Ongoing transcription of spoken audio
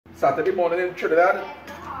Saturday morning in Trinidad,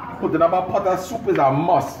 putting up a pot of soup is a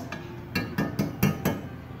must.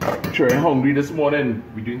 Sure, I'm hungry this morning.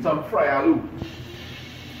 We're doing some fried aloo.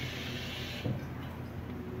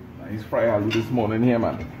 Nice fried aloo this morning here,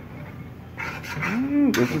 man.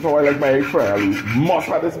 This is how I like my egg fried aloo. Must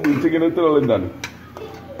have this spoon taking it to the London.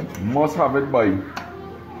 Must have it, boy.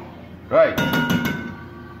 Right.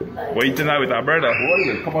 What you eating now with our brother?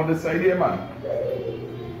 Come on this side here, man.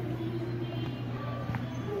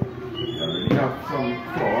 I already have some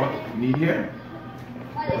flour need here.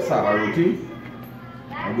 Masala roti.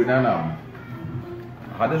 I'm going to now.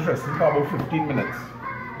 I had this resting for about 15 minutes.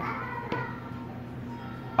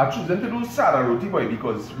 I chosen to do sada roti, boy,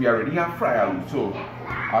 because we already have fried aloo. So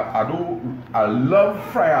I love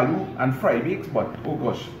fried aloo and fried bakes, but oh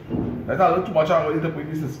gosh, that's a little too much in the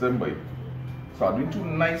baby system, boy. So I'm doing two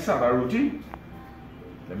nice sada roti.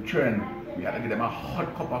 Let me try and we had to get them a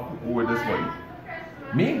hot cup of cocoa with this, boy.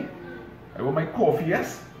 Me, I want my coffee,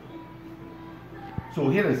 yes. So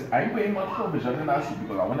here is, I ain't putting much provision in that soup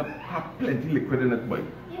because I want to have plenty liquid in it, boy.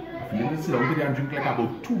 I feel to sit down today and drink like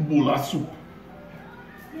about 2 bowls of soup.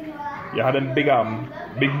 You had them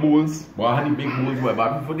big bowls? Well, I had the big bowls,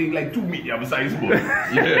 but before they like 2 medium size bowls.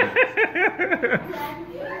 Yeah.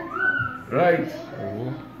 Right.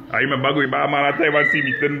 I remember going back man at time and see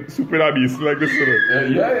me eating soup in a basin like this.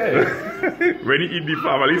 Yeah. When you eat the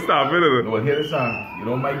family stuff, you know. Well, here is you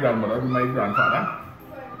know my grandmother and my grandfather.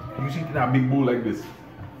 You see in a big bowl like this.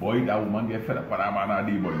 Boy, that woman get fed up with that man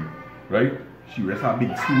a day, boy. Right? She rests a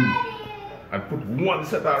big spoon and put one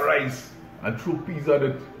set of rice and throw peas on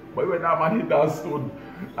it. Boy, when that man hit that stone,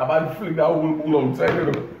 that man fling that whole bowl outside, you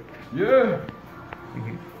know. Yeah.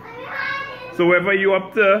 So wherever you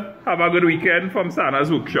up to, have a good weekend from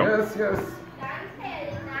Sana's Workshop. Yes.